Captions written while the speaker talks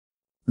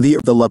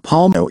The La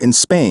Palma in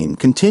Spain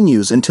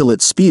continues until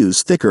it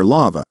spews thicker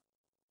lava.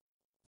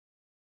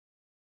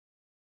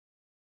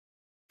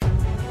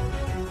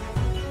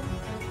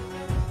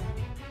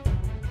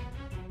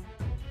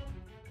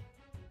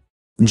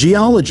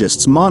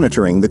 Geologists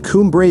monitoring the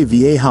Cumbre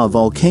Vieja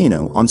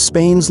volcano on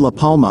Spain's La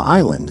Palma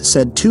island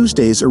said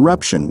Tuesday's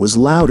eruption was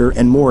louder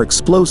and more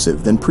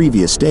explosive than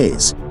previous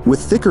days, with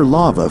thicker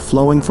lava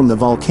flowing from the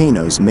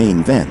volcano's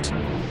main vent.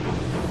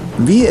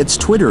 Via its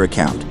Twitter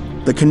account,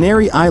 the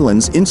Canary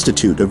Islands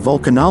Institute of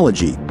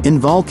Volcanology,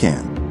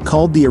 INVolcan,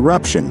 called the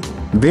eruption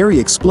very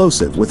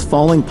explosive with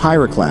falling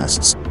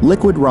pyroclasts,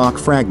 liquid rock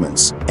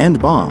fragments, and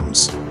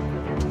bombs.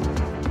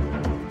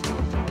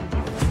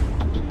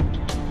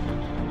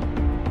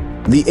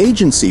 The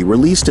agency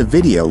released a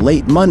video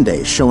late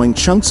Monday showing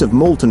chunks of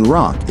molten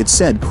rock it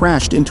said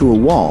crashed into a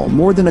wall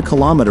more than a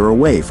kilometer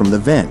away from the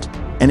vent,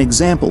 an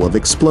example of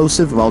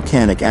explosive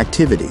volcanic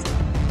activity.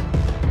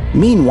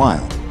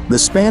 Meanwhile, the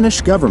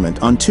Spanish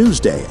government on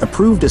Tuesday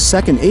approved a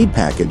second aid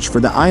package for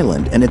the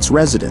island and its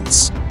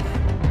residents.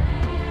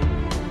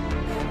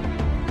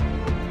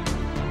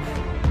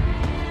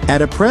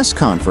 At a press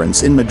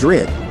conference in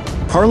Madrid,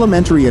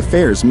 Parliamentary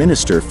Affairs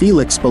Minister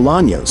Felix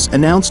Bolaños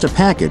announced a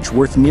package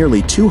worth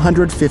nearly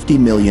 $250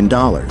 million.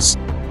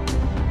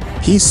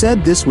 He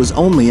said this was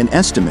only an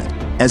estimate,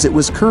 as it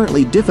was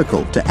currently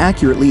difficult to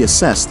accurately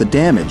assess the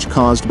damage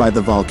caused by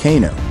the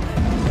volcano.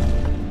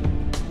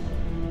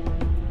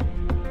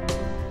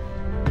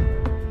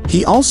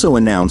 He also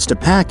announced a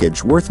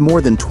package worth more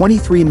than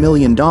 $23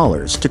 million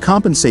to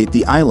compensate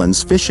the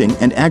island's fishing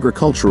and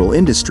agricultural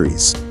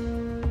industries.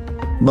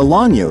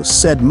 Bolaños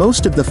said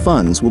most of the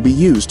funds will be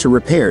used to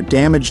repair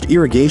damaged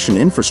irrigation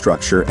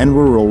infrastructure and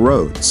rural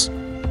roads.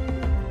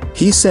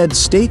 He said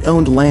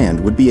state-owned land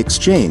would be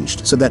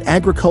exchanged so that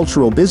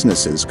agricultural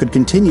businesses could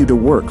continue to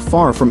work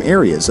far from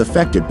areas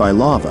affected by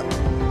lava.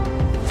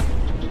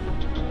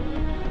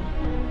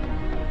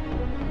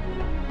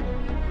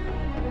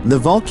 The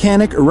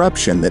volcanic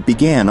eruption that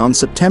began on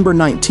September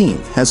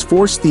 19th has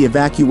forced the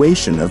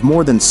evacuation of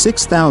more than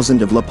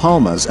 6,000 of La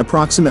Palma's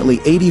approximately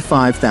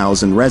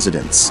 85,000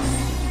 residents.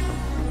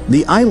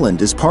 The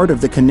island is part of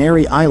the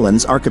Canary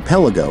Islands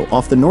archipelago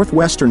off the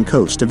northwestern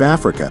coast of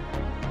Africa.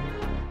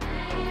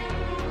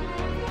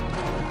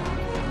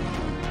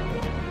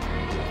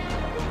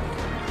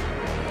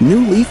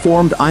 Newly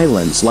formed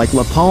islands like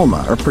La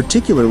Palma are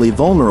particularly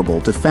vulnerable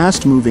to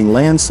fast-moving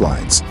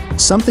landslides,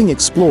 something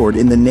explored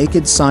in the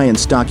Naked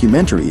Science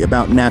documentary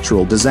about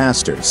natural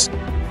disasters.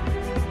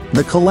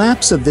 The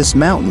collapse of this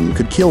mountain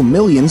could kill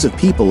millions of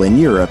people in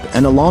Europe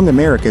and along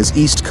America's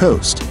east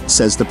coast,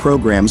 says the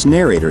program's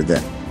narrator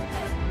then.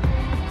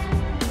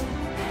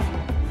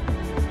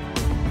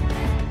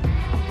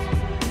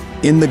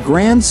 In the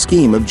grand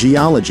scheme of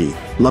geology,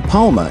 La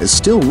Palma is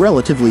still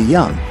relatively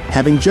young,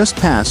 having just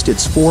passed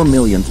its 4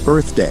 millionth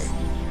birthday.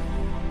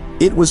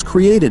 It was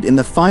created in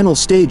the final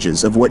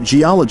stages of what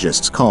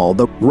geologists call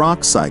the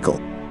rock cycle.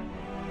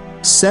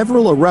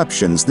 Several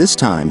eruptions this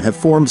time have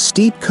formed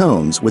steep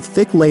cones with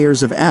thick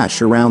layers of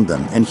ash around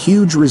them and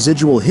huge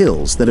residual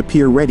hills that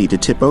appear ready to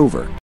tip over.